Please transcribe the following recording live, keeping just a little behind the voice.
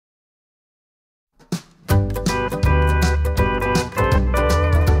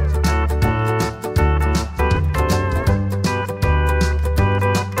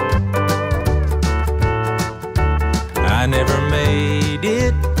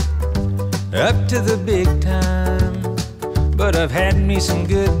up to the big time, but I've had me some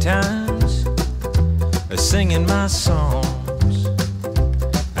good times singing my songs.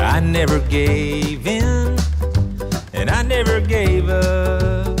 I never gave in, and I never gave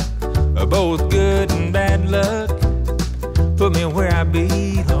up. Both good and bad luck put me where I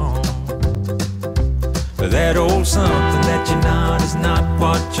belong. That old something that you're not is not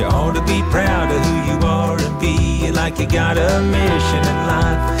what you ought to be. Proud of who you are and be like you got a mission in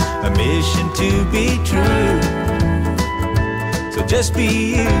life, a mission to be true. So just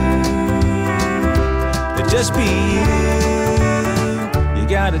be you, just be you. You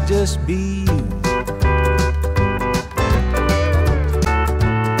gotta just be you.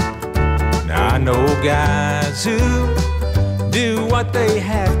 Now I know guys who do what they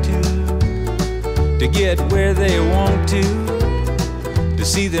have to get where they want to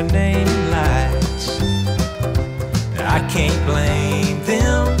see their name in lights. I can't blame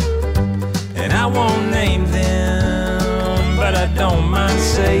them, and I won't name them, but I don't mind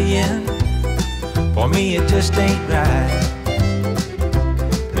saying, for me it just ain't right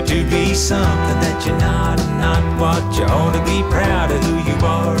to be something that you're not, and not what you ought to be. Proud of who you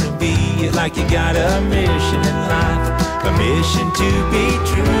are and be like you got a mission in life, a mission to be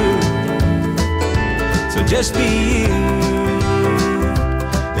true. So just be you,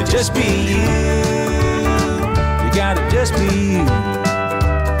 just be you. You gotta just be you.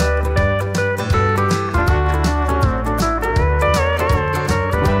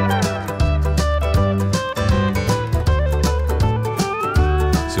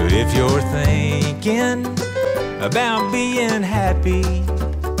 So if you're thinking about being happy,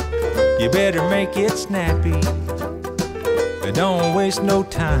 you better make it snappy. Don't waste no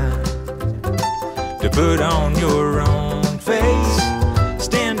time to put on your own face.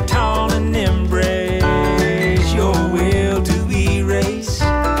 Stand tall and embrace your will to erase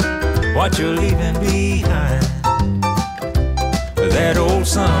what you're leaving behind. That old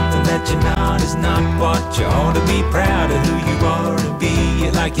something that you're not is not what you ought to be. Proud of who you are and be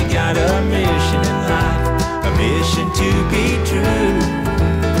like you got a mission in life, a mission to be true.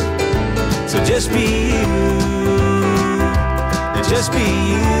 So just be you, just be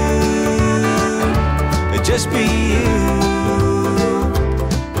you. Just be you,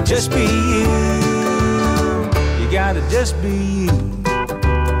 just be you. You gotta just be you.